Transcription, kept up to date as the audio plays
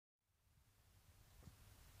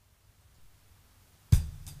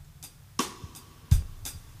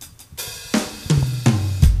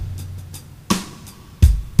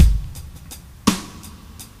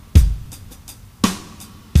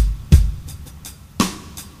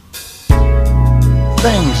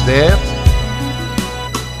Thanks, Dad.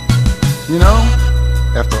 You know,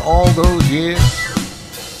 after all those years,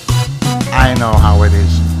 I know how it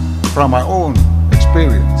is from my own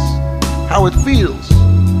experience, how it feels.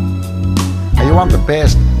 And you want the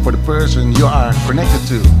best for the person you are connected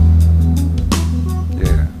to.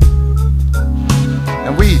 Yeah.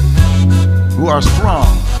 And we, who are strong,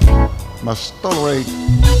 must tolerate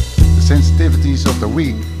the sensitivities of the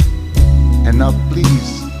weak and not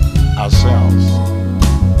please ourselves.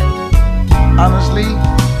 Honestly,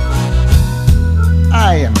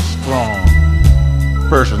 I am a strong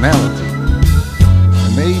personality,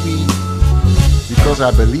 and maybe because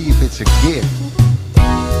I believe it's a gift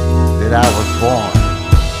that I was born,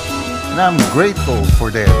 and I'm grateful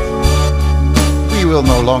for that. We will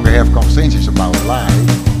no longer have conversations about life.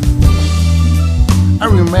 I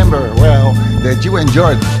remember well that you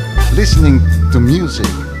enjoyed listening to music.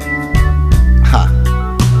 Ha!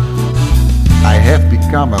 I have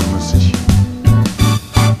become a musician.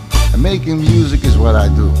 And making music is what I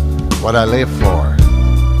do, what I live for.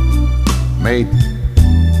 Made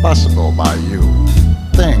possible by you.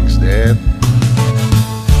 Thanks, Dad.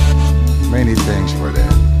 Many thanks for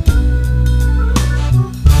that.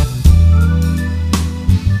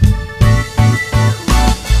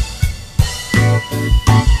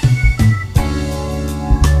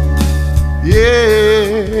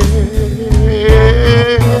 Yeah.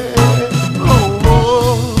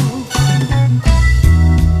 Oh.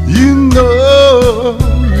 You know.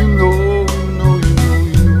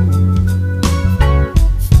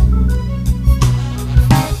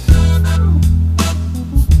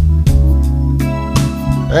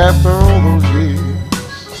 After all those years,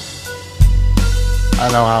 I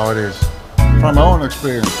know how it is from my own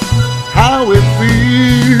experience, how it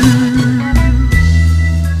feels.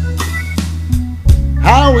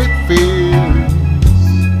 How it feels.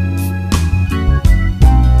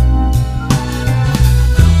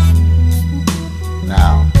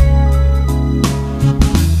 Now,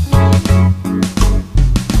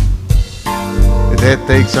 it did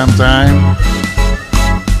take some time,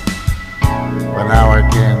 but now I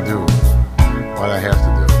can do what I have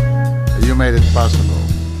to do. You made it possible.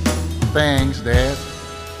 Thanks, Dad.